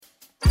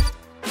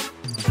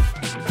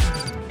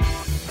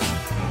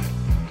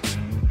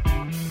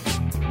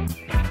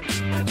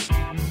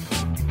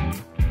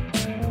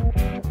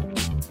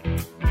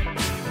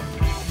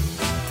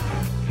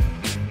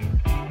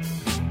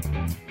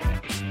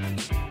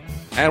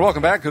And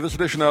welcome back to this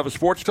edition of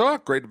Sports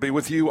Talk. Great to be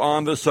with you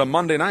on this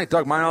Monday night.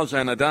 Doug Miles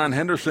and Don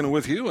Henderson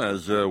with you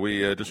as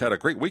we just had a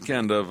great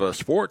weekend of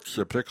sports,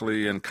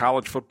 particularly in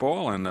college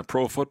football and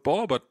pro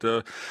football. But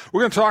we're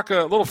going to talk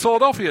a little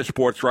Philadelphia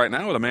sports right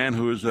now with a man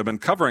who's been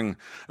covering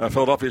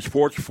Philadelphia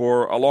sports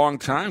for a long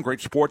time,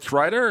 great sports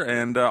writer.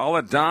 And I'll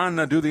let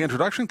Don do the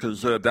introduction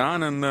because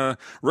Don and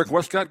Rick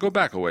Westcott go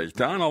back a ways.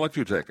 Don, I'll let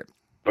you take it.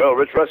 Well,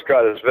 Rich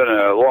Westcott has been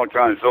a long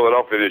time in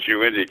Philadelphia, as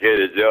you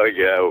indicated,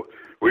 Doug.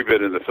 We've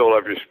been in the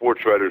Philadelphia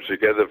Sportswriters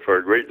together for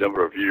a great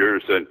number of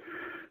years. And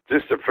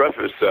just to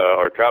preface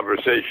our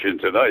conversation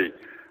tonight,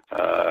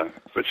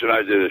 Rich and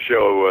I did a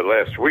show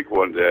last week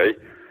one day,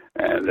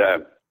 and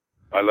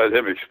I let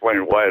him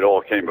explain why it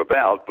all came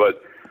about.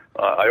 But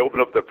I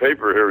opened up the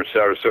paper here in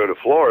Sarasota,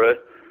 Florida,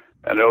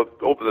 and I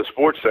opened the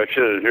sports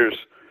section, and here's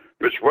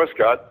Rich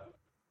Westcott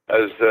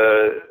has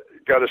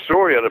got a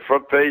story on the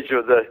front page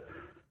of the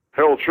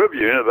Herald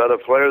Tribune about a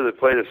player that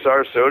played at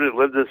Sarasota,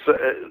 lived at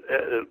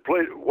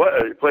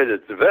played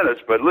at Venice,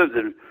 but lived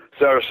in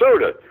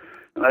Sarasota.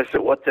 And I said,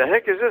 "What the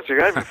heck is this? A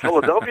guy from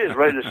Philadelphia is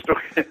writing a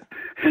story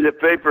in the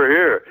paper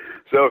here."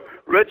 So,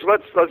 Rich,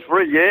 let's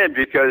bring you in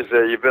because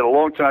you've been a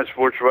long-time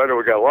sports writer.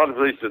 We got a lot of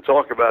things to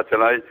talk about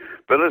tonight,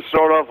 but let's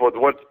start off with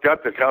what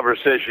got the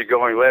conversation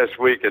going last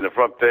week in the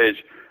front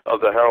page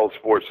of the Herald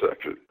Sports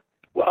section.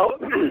 Well,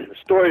 the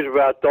story's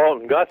about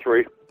Dalton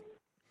Guthrie,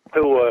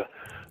 who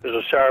is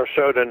a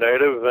Sarasota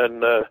native,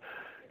 and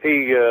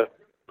he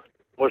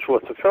was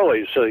with the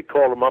Phillies. So he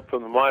called him up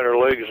from the minor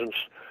leagues in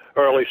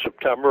early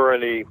September,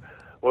 and he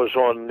was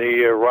on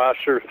the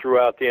roster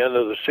throughout the end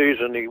of the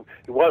season. He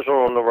wasn't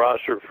on the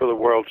roster for the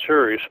World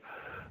Series,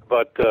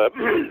 but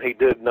he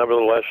did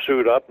nevertheless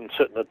suit up and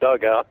sit in the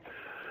dugout.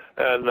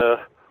 And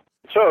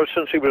so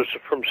since he was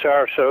from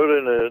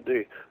Sarasota, and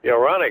the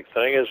ironic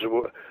thing is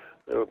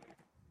the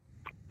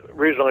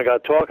reason I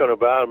got talking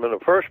about him in the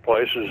first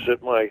place is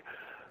that my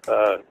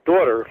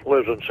daughter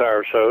lives in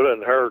Sarasota,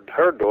 and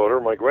her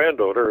daughter, my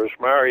granddaughter, is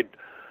married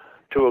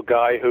to a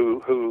guy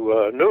who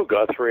knew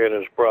Guthrie and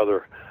his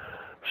brother.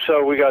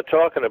 So we got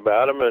talking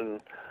about him,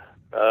 and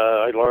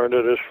I learned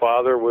that his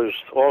father was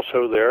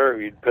also there.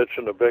 He'd pitched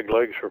in the big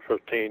leagues for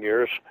 15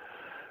 years.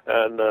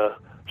 And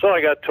so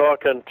I got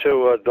talking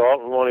to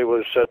Dalton when he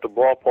was at the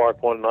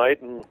ballpark one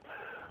night, and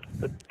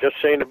it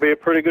just seemed to be a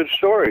pretty good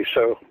story.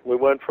 So we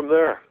went from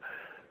there.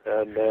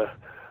 And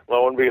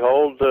lo and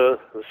behold, the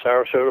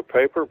Sarasota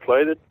paper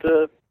played it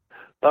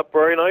up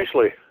very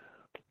nicely.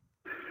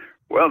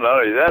 Well, not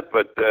only that,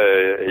 but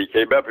he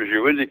came up, as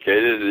you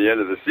indicated, at the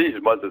end of the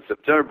season, month of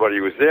September, but he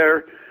was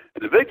there.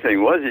 And the big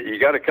thing was he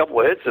got a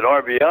couple of hits at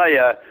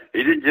RBI.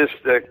 He didn't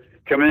just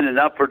come in and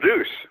not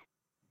produce.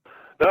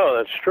 No,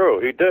 that's true.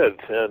 He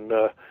did. And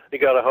he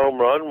got a home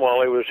run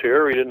while he was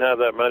here. He didn't have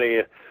that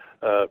many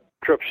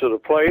trips to the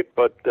plate,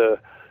 but,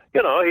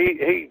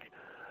 he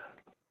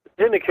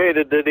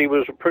indicated that he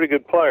was a pretty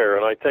good player,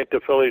 and I think the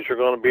Phillies are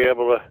going to be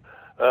able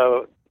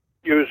to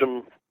use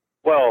him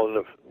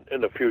well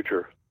in the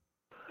future.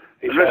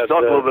 Let's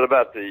talk a little bit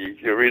about the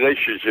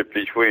relationship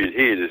between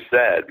he and his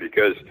dad,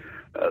 because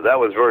that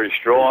was very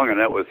strong, and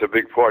that was a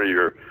big part of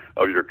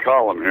your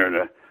column here in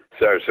the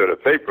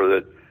Sarasota paper,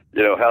 that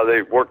how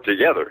they worked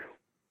together.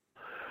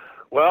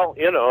 Well,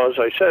 as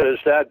I said,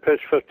 his dad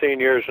pitched 15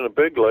 years in the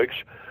big leagues,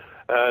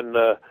 and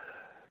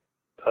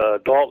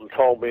Dalton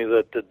told me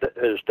that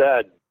his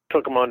dad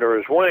took him under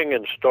his wing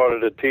and started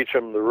to teach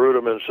him the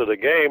rudiments of the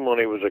game when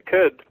he was a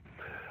kid,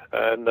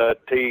 and that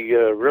he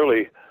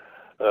really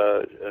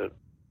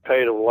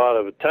paid a lot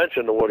of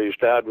attention to what his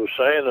dad was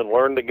saying and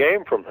learned the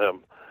game from him.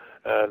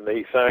 And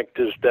he thanked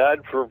his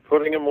dad for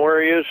putting him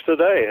where he is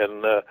today.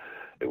 And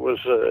it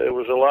was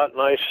a lot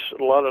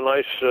of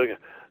nice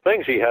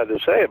things he had to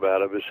say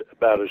about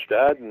his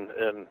dad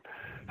and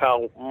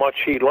how much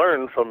he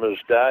learned from his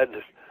dad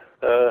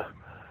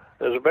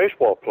as a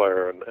baseball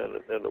player, and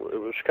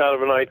it was kind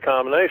of a nice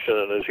combination.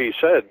 And as he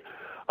said,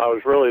 I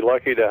was really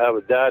lucky to have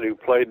a dad who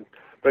played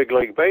big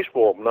league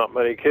baseball. Not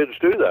many kids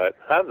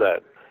have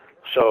that.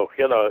 So,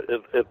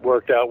 it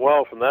worked out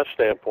well from that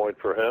standpoint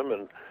for him,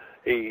 and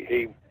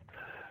he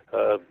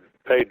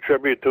paid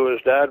tribute to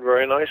his dad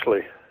very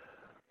nicely.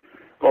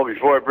 Well,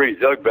 before I bring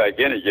Doug back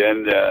in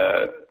again,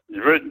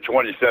 you've written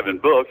 27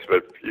 books,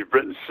 but you've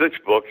written 6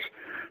 books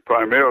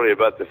primarily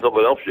about the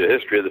Philadelphia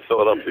history of the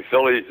Philadelphia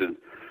Phillies and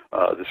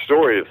the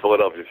story of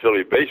Philadelphia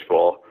Philly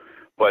baseball.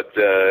 But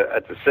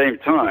at the same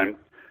time,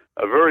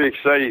 a very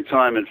exciting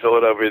time in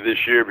Philadelphia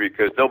this year,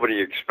 because nobody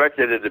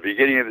expected at the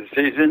beginning of the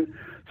season.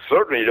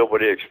 Certainly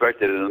nobody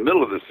expected in the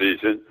middle of the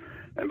season.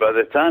 And by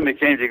the time it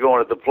came to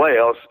going to the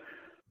playoffs,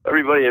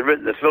 everybody had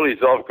written the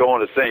Phillies off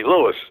going to St.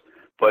 Louis.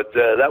 But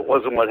that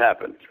wasn't what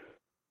happened.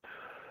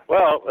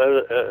 Well,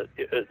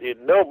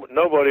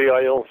 nobody,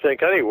 I don't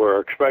think anywhere,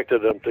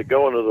 expected them to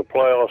go into the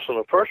playoffs in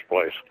the first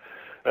place.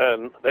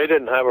 And they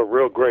didn't have a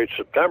real great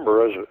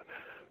September as it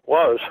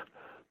was.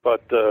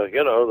 But,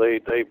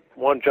 they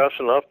won just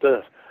enough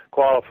to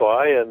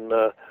qualify, and,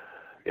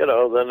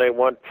 then they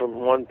went from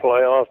one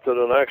playoff to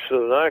the next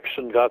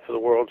and got to the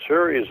World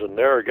Series. And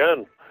there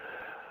again,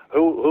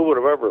 who would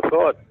have ever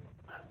thought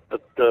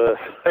that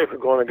they were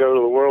going to go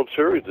to the World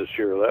Series this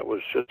year. That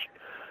was just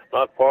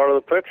not part of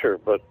the picture.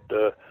 But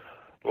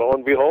lo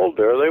and behold,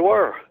 there they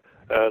were.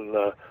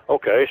 And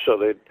okay, so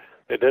they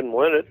didn't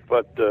win it,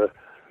 but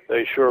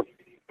they sure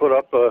put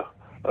up a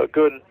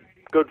good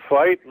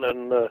fight.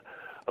 And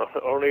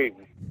only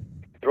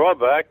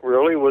drawback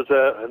really was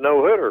a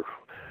no-hitter,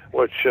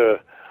 which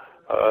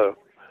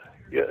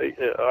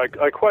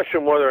I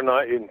question whether or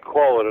not you can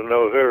call it a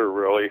no-hitter,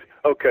 really.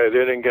 Okay, they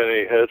didn't get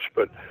any hits,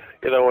 but,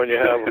 when you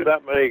have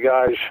that many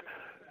guys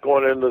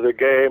going into the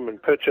game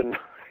and pitching,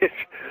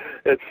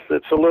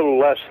 it's a little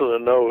less than a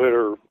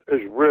no-hitter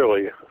is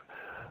really.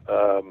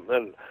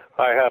 And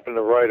I happen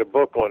to write a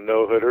book on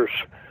no-hitters,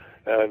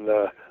 and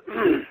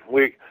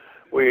we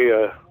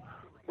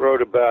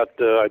wrote about,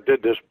 I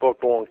did this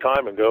book a long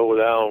time ago with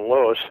Alan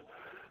Lewis.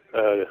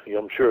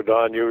 I'm sure,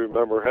 Don, you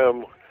remember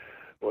him.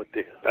 With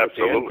the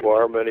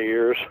Enquirer many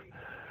years,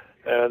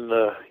 and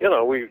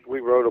we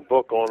wrote a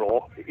book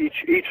on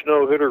each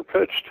no-hitter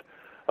pitched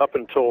up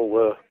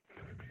until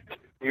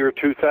year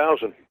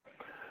 2000,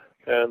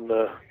 and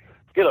all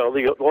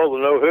the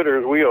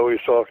no-hitters we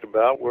always talked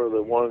about were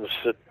the ones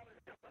that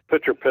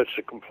pitcher pitched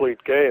a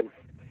complete game.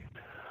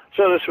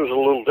 So this was a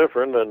little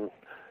different, and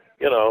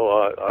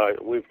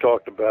we've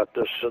talked about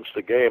this since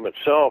the game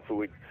itself.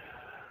 We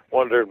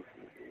wondered,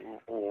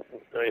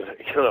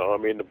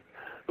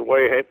 the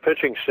way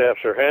pitching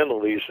staffs are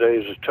handled these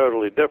days is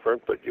totally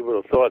different, but you would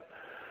have thought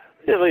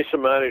at least the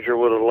manager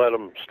would have let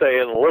him stay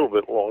in a little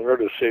bit longer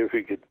to see if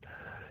he could,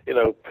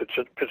 pitch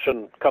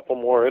in a couple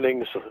more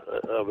innings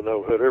of a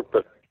no-hitter.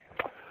 But,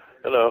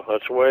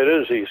 that's the way it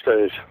is these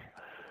days.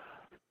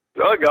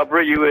 Doug, I'll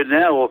bring you in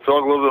now. We'll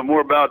talk a little bit more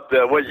about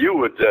what you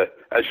would,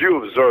 as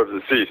you observed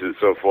the season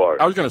so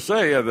far. I was going to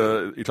say,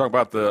 you talk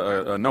about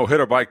the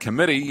no-hitter by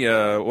committee.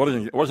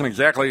 It wasn't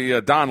exactly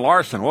Don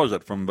Larson, was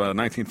it, from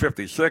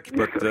 1956?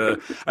 But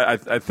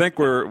I think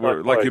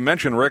we're like you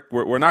mentioned, Rick,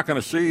 we're not going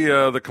to see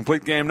the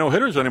complete game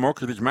no-hitters anymore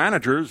because these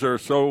managers are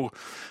so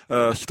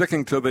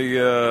sticking to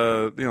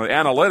the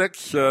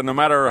analytics. No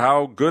matter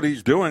how good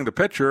he's doing, the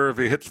pitcher, if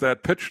he hits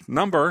that pitch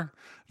number,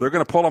 they're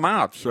going to pull him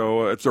out.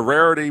 So it's a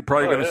rarity.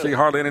 Probably going to see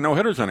hardly any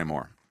no-hitters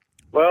anymore.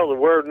 Well, the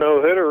word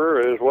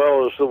no-hitter, as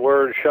well as the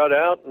word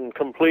shutout and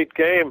complete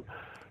game,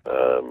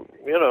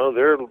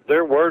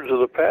 they're words of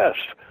the past.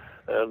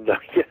 And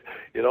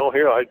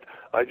here I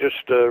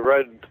just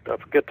read, I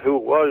forget who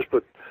it was,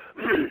 but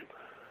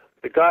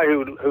the guy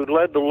who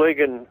led the league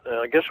in,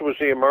 I guess it was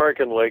the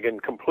American League in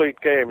complete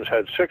games,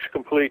 had 6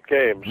 complete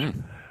games,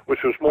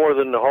 which was more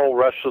than the whole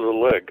rest of the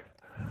league.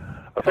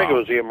 I think it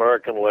was the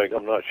American League.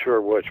 I'm not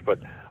sure which, but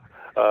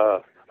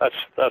that's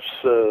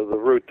the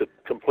route that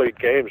complete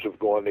games have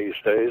gone these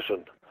days.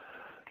 And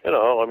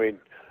I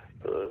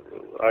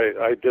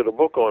did a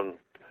book on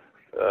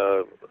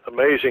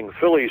amazing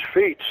Phillies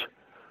feats,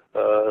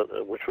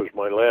 which was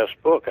my last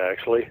book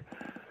actually.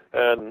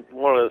 And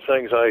one of the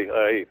things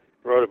I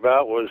wrote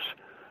about was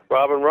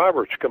Robin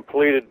Roberts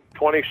completed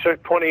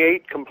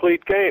 28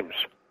 complete games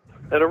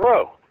in a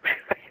row.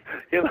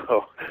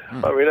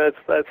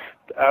 That's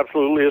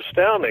absolutely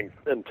astounding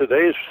in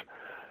today's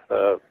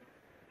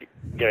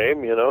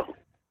game,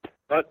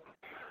 But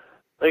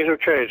things are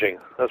changing,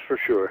 that's for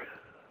sure.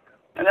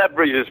 And that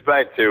brings us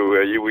back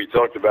to we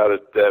talked about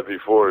it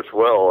before as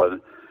well.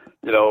 And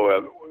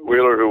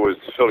Wheeler, who was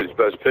Philly's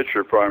best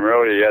pitcher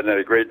primarily, he hadn't had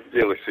a great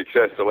deal of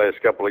success the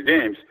last couple of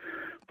games.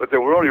 But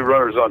there were only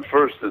runners on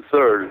first and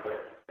third,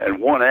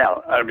 and one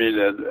out. I think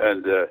it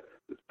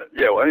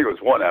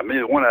was one out.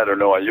 One out or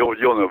no out. You'll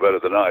know better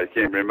than I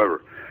can't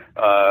remember.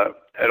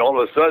 And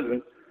all of a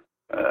sudden,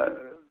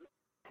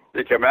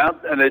 they come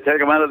out and they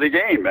take him out of the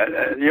game.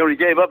 And he only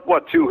gave up,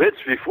 2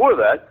 hits before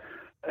that?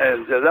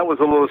 And that was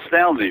a little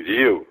astounding to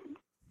you.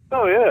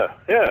 Oh, yeah,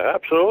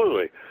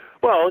 absolutely.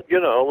 Well,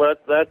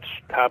 that's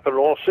happened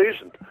all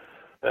season.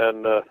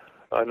 And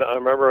I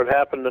remember it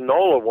happened to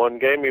Nola one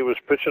game. He was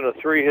pitching a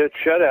 3-hit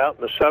shutout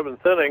in the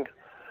 7th inning,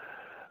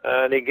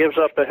 and he gives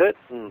up a hit,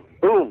 and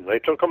boom, they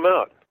took him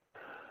out.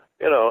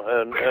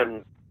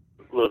 And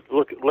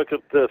look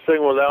at the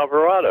thing with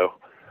Alvarado.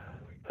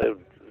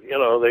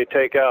 They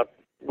take out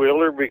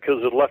Wheeler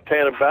because the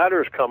left-handed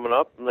batter is coming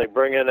up, and they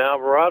bring in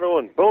Alvarado,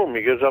 and boom,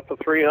 he gives up a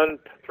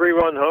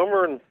 3-run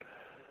homer, and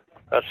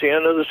that's the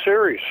end of the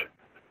series.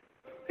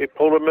 He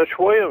pulled a Mitch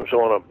Williams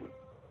on him.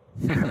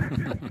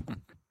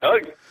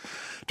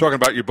 Talking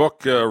about your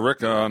book,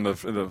 Rick, on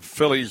the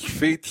Phillies'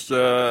 feats,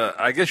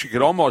 I guess you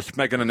could almost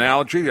make an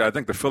analogy. I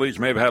think the Phillies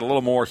may have had a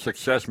little more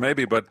success,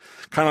 maybe, but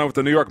kind of with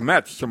the New York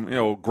Mets. Some,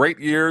 great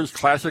years,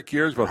 classic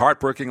years, but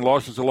heartbreaking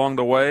losses along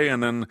the way,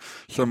 and then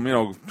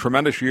some,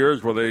 tremendous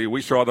years where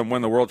we saw them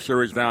win the World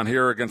Series down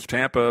here against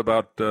Tampa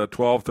about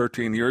 12,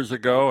 13 years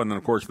ago, and then,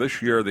 of course,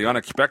 this year, the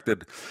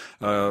unexpected,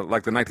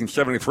 like the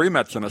 1973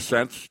 Mets, in a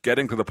sense,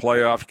 getting to the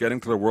playoffs, getting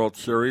to the World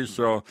Series.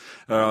 So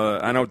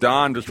I know,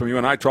 Don, just from you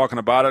and I talking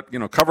about it,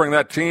 covering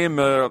that team,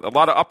 a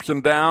lot of ups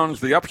and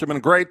downs. The ups have been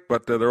great,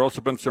 but there have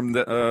also been some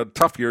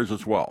tough years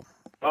as well.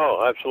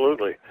 Oh,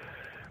 absolutely.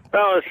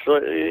 Well, it's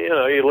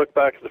you look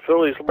back at the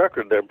Phillies'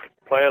 record. They're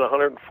playing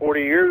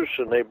 140 years,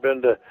 and they've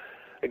been to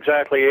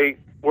exactly 8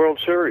 World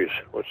Series,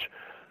 which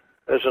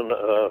isn't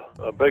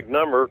a big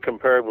number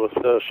compared with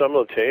some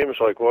of the teams.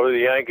 Like, what are the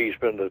Yankees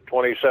been to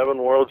 27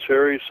 World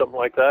Series, something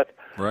like that?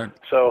 Right.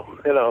 So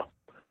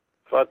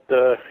but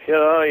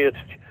you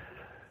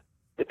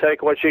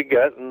take what you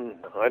get, and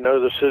I know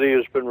the city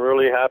has been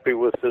really happy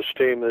with this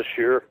team this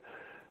year,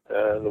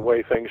 the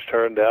way things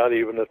turned out.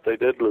 Even if they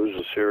did lose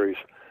the series,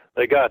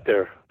 they got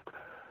there.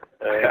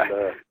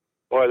 And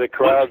boy, the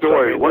crowd.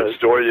 One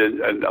story,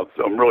 and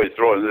I'm really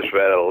throwing this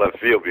right out of left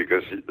field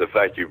because the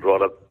fact you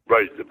brought up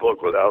right in the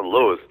book with Alan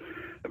Lewis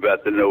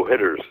about the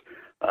no-hitters.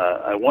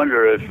 I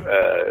wonder if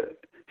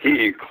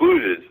he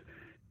included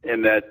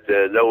in that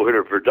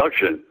no-hitter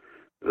production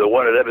the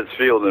one at Ebbets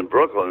Field in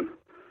Brooklyn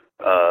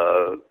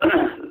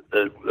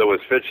that was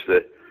pitched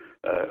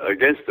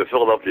against the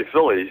Philadelphia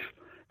Phillies,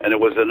 and it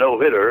was a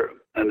no-hitter,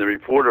 and the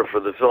reporter for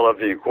the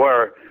Philadelphia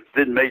Inquirer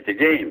didn't make the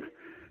game.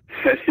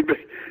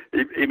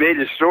 He made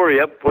his story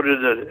up, put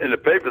it in the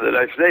paper the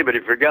next day, but he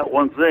forgot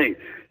one thing.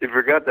 He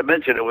forgot to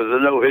mention it was a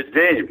no-hit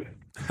game.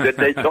 Did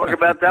they talk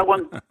about that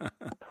one?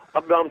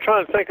 I'm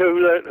trying to think of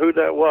who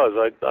that was.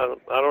 I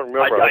don't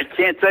remember. I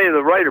can't tell you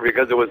the writer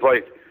because it was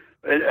like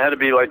it had to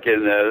be like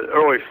in the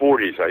early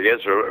 40s, I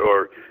guess,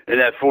 or in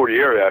that 40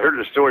 area. I heard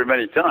the story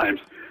many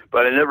times,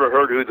 but I never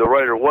heard who the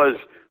writer was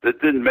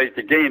that didn't make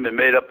the game and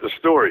made up the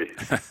story.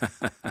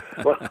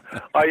 Well,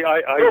 I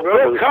remember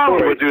Bill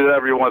Conlon would do that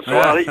every once in a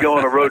while. He'd go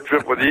on a road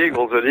trip with the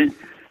Eagles, and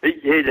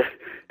he'd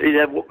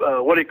have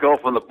what he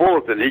called from the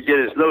bulletin. He'd get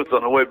his notes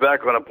on the way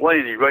back on a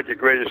plane. He'd write the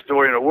greatest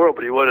story in the world,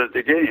 but he wasn't at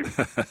the game.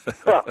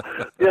 Well,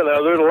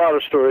 there's a lot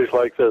of stories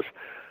like this.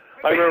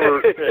 I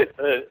remember,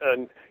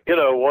 and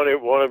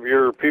one of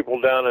your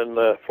people down in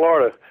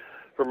Florida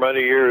for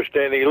many years,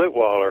 Danny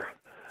Litweiler.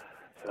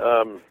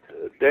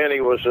 Danny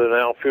was an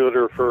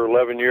outfielder for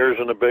 11 years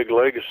in the big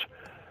leagues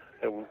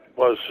and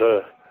was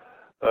a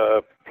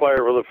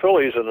player with the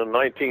Phillies. And in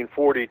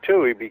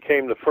 1942, he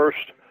became the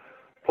first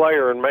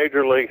player in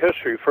Major League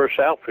history, first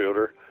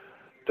outfielder,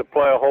 to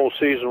play a whole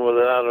season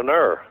without an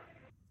error.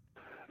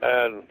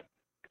 And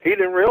he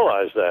didn't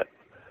realize that.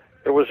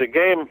 There was a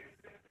game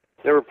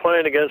they were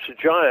playing against the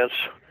Giants,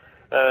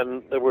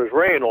 and there was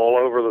rain all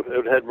over.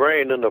 It had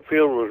rained, and the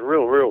field was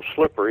real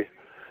slippery.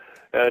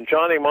 And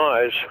Johnny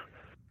Mize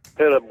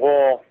hit a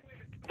ball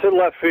to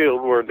left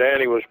field where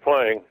Danny was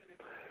playing,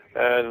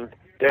 and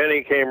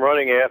Danny came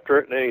running after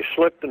it, and he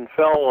slipped and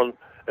fell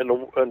in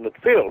the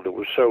field. It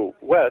was so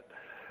wet,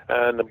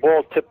 and the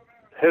ball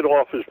hit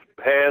off his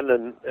hand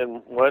and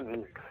went,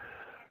 and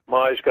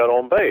Mize got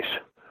on base.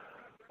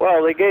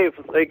 Well, they gave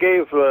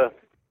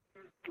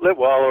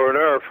Litweiler an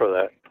error for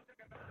that,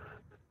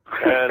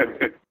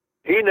 and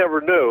he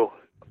never knew.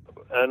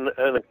 And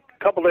a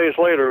couple days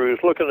later, he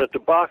was looking at the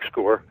box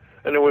score,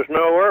 and there was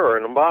no error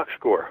in the box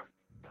score.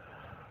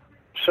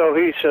 So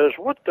he says,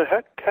 "What the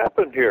heck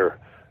happened here?"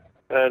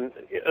 And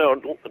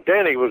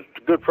Danny was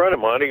a good friend of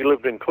mine. He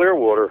lived in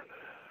Clearwater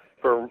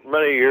for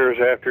many years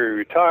after he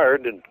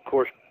retired, and of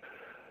course,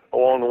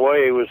 along the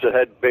way, he was the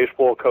head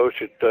baseball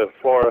coach at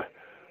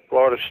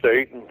Florida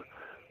State and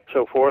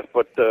so forth.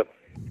 But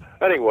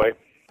anyway,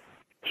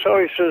 so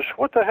he says,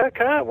 "What the heck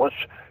happened?"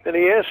 And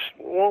he asked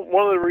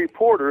one of the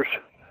reporters,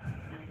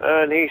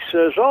 and he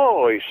says,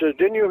 he said,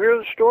 "Didn't you hear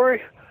the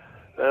story?"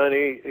 And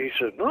he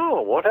said,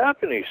 "No, what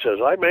happened?" He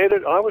says, "I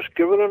was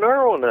given an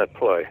error on that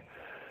play."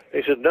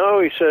 He said, "No,"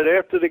 he said,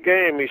 "after the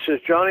game," he says,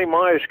 "Johnny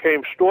Mize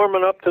came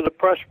storming up to the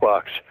press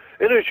box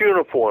in his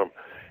uniform.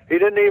 He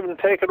didn't even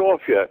take it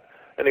off yet.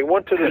 And he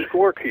went to the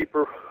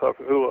scorekeeper,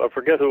 who I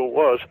forget who it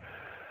was,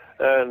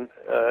 and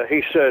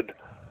he said,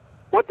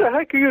 'What the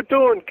heck are you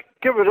doing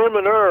giving him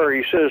an error?'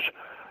 He says,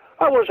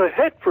 'I was a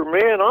hit for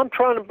me, and I'm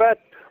trying to bat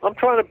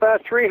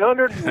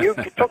 300, and you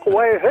took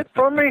away a hit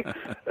from me.'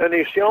 And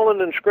he's yelling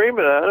and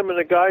screaming at him, and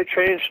the guy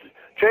changed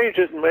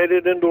it and made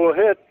it into a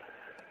hit.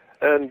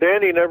 And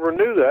Danny never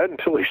knew that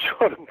until he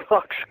saw the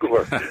box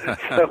score.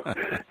 So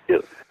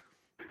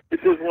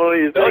it's just one of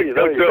these things, you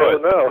never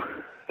know.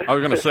 I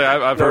was going to say,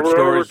 I've heard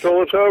stories.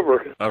 Till it's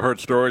over. I've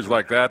heard stories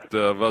like that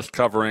of us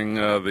covering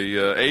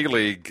the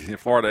A-League,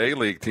 Florida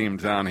A-League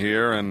teams down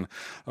here, and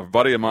a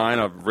buddy of mine,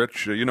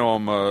 Rich, you know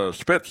him,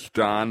 Spitz,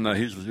 Don.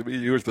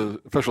 He was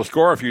the official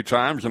scorer a few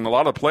times, and a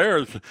lot of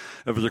players,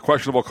 if it was a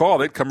questionable call,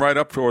 they'd come right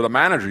up, or the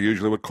manager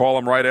usually would call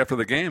them right after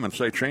the game and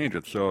say change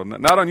it. So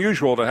not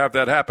unusual to have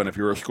that happen if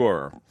you're a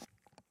scorer.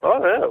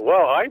 Oh yeah,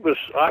 well I was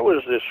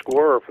the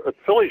scorer at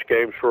Phillies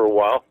games for a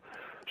while,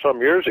 some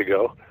years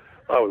ago.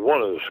 I was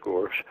one of the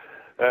scorers,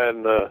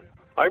 and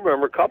I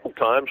remember a couple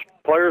times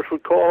players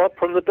would call up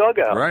from the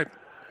dugout right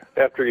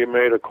after you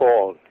made a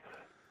call,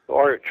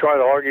 or try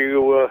to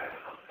argue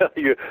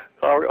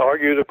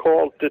argue the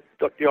call to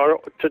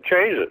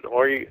change it,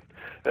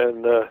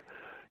 and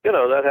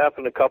that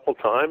happened a couple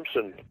times,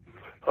 and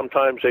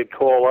sometimes they'd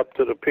call up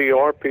to the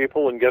PR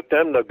people and get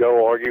them to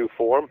go argue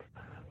for them.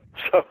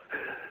 So,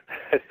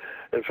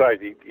 in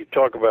fact, you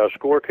talk about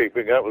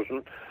scorekeeping. That was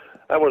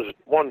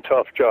one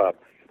tough job.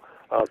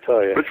 I'll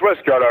tell you. Rich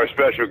Westcott, our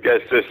special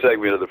guest this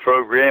segment of the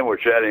program. We're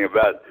chatting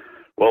about,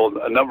 well,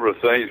 a number of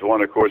things.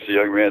 One, of course, the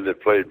young man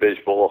that played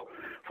baseball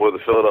for the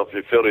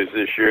Philadelphia Phillies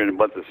this year in the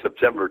month of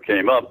September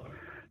came up,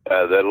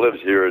 that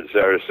lives here in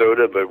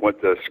Sarasota, but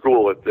went to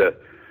school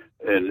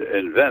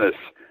in Venice,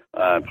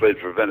 played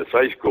for Venice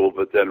High School,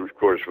 but then, of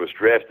course, was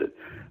drafted.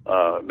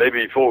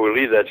 Maybe before we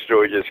leave that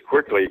story, just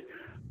quickly,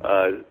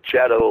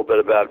 chat a little bit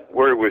about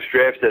where he was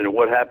drafted and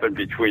what happened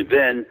between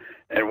then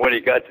and when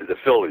he got to the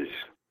Phillies.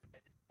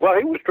 Well,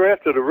 he was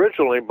drafted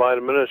originally by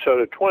the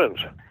Minnesota Twins,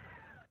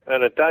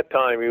 and at that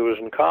time he was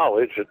in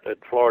college at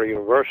Florida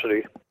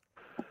University,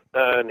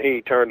 and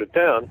he turned it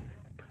down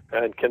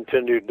and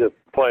continued to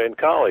play in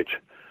college.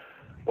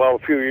 Well, a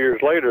few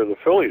years later, the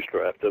Phillies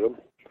drafted him,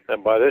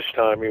 and by this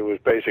time he was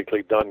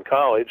basically done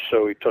college,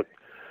 so he took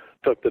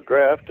the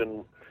draft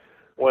and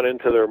went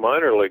into their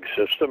minor league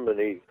system, and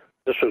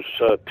this was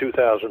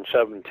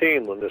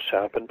 2017 when this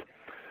happened.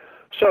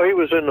 So he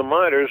was in the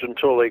minors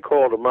until they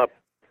called him up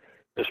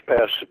this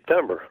past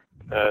September,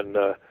 and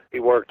he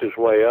worked his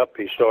way up.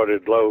 He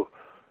started low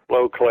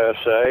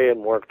Class A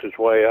and worked his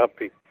way up.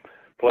 He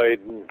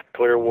played in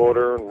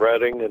Clearwater and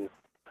Reading, and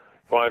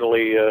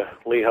finally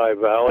Lehigh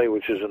Valley,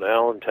 which is in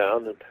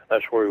Allentown, and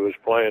that's where he was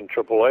playing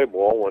AAA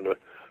ball when the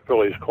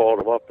Phillies called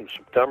him up in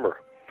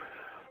September.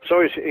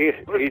 So he's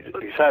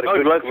had a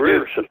good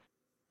career.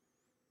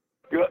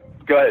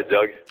 Go ahead,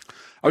 Doug.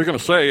 I was going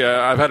to say,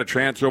 I've had a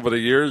chance over the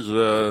years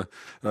to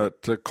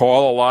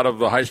call a lot of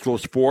the high school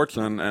sports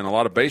and a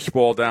lot of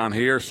baseball down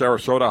here.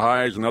 Sarasota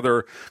High is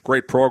another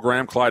great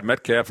program. Clyde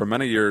Metcalf for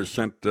many years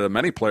sent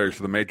many players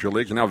to the major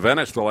leagues. And now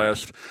Venice, the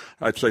last,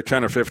 I'd say,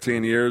 10 or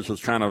 15 years, has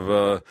kind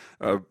of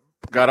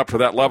got up to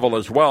that level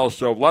as well.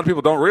 So a lot of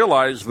people don't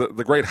realize the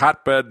great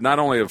hotbed not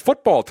only of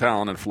football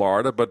talent in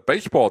Florida, but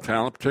baseball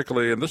talent,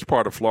 particularly in this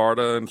part of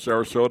Florida, in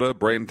Sarasota,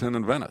 Bradenton,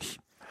 and Venice.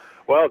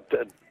 Well,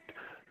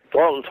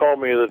 Dalton told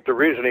me that the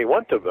reason he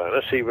went to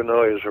Venice, even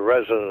though he was a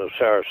resident of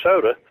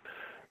Sarasota,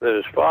 that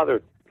his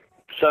father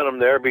sent him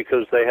there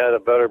because they had a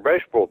better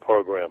baseball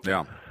program.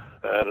 Yeah.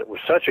 And it was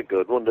such a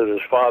good one that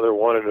his father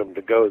wanted him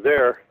to go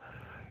there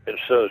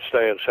instead of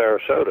stay in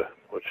Sarasota,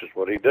 which is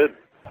what he did.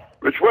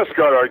 Rich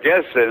Westcott, our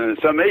guest, and in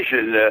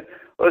summation,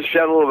 let's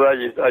chat a little about,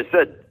 I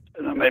said,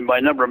 my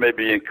number may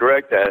be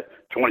incorrect,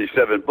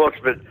 27 books,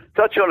 but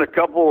touch on a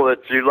couple that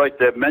you'd like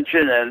to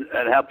mention and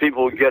how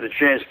people get a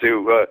chance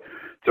to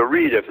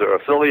read, if they're a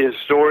Philly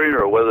historian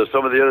or whether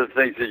some of the other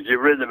things that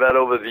you've written about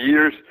over the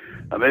years,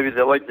 maybe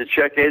they'd like to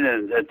check in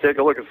and take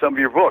a look at some of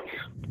your books.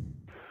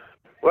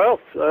 Well,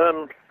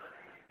 I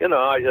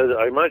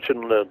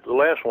mentioned the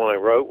last one I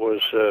wrote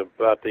was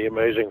about the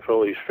amazing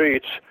Phillies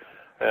feats,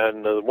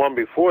 and the one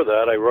before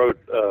that I wrote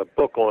a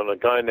book on a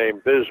guy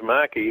named Biz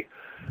Mackey,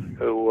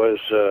 who was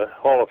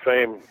Hall of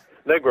Fame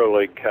Negro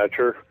League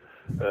catcher,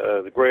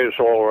 the greatest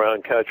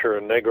all-around catcher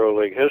in Negro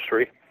League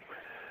history,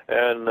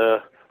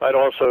 and I'd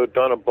also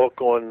done a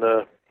book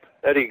on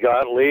Eddie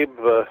Gottlieb,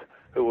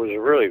 who was a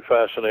really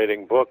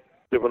fascinating book,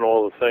 given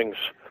all the things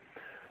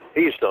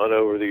he's done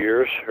over the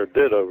years, or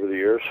did over the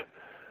years.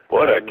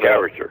 What a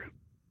character.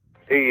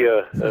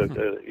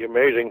 The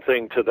amazing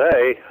thing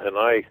today, and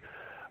I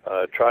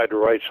tried to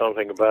write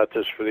something about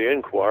this for the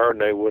Inquirer,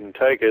 and they wouldn't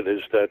take it,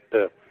 is that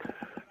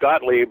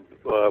Gottlieb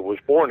was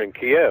born in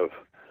Kiev,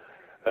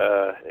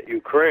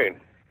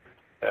 Ukraine,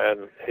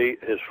 and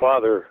his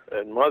father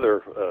and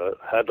mother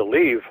had to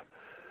leave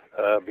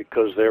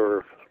because they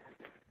were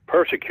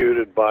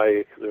persecuted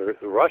by the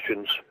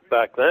Russians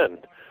back then,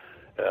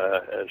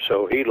 and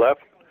so he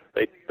left.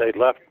 They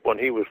left when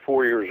he was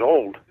 4 years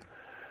old,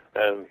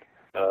 and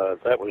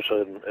that was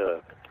in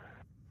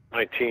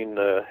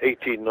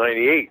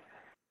 1898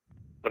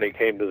 when he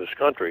came to this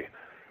country.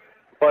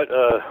 But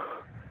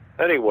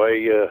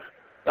anyway,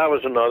 that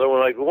was another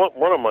one.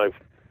 One of my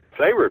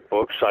favorite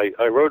books.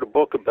 I wrote a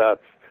book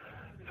about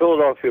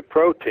Philadelphia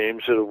pro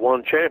teams that have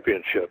won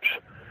championships.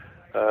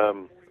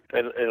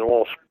 In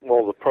all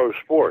the pro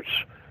sports,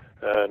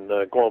 and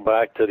going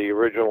back to the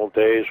original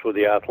days with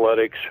the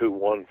Athletics, who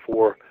won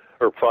 4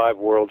 or 5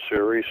 World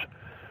Series,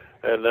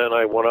 and then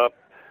I went up.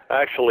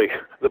 Actually,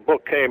 the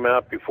book came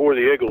out before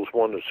the Eagles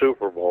won the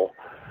Super Bowl,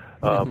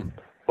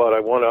 but I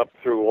went up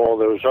through all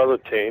those other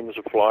teams: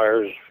 the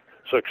Flyers,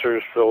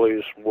 Sixers,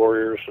 Phillies,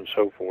 Warriors, and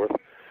so forth.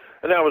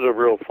 And that was a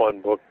real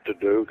fun book to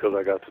do because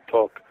I got to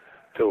talk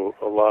to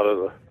a lot of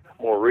the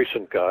more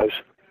recent guys,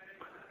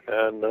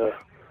 and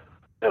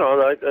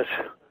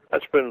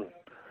that's been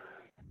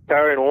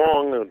carrying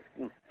along.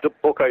 The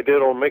book I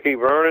did on Mickey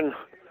Vernon,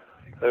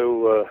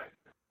 who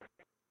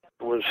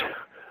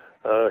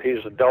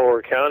he's a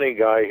Delaware County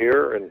guy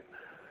here, and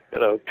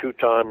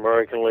 2-time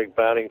American League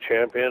batting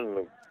champion,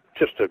 and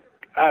just an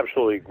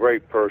absolutely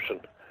great person.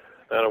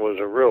 And it was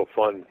a real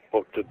fun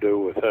book to do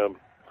with him.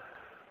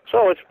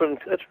 So it's been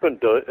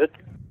good. It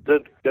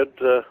did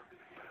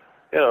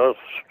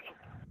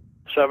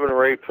 7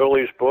 or 8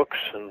 Phillies books,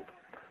 and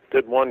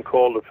did one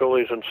called the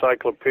Phillies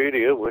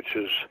Encyclopedia, which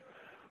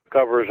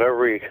covers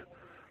every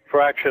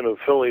fraction of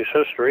Phillies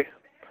history.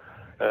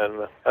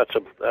 and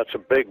that's a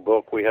big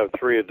book. We have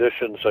 3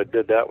 editions. I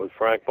did that with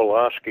Frank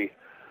Pulaski,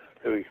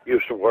 who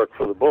used to work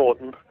for the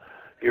Bulletin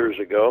years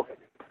ago.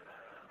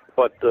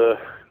 But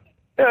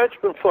yeah, it's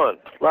been fun.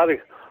 A lot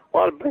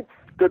of big,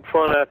 good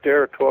fun out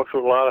there. Talks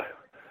with a lot of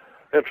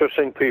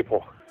interesting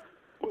people.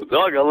 Well,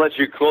 Doug, I'll let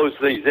you close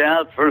things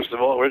out. First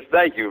of all,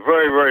 thank you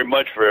very, very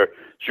much for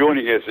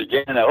joining us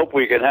again. I hope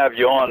we can have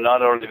you on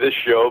not only this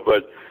show,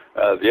 but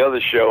the other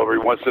show every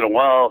once in a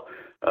while,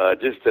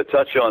 just to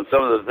touch on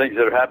some of the things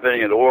that are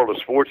happening in the world of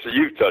sports that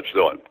you've touched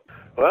on.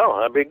 Well,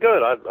 that'd be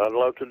good. I'd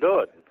love to do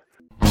it.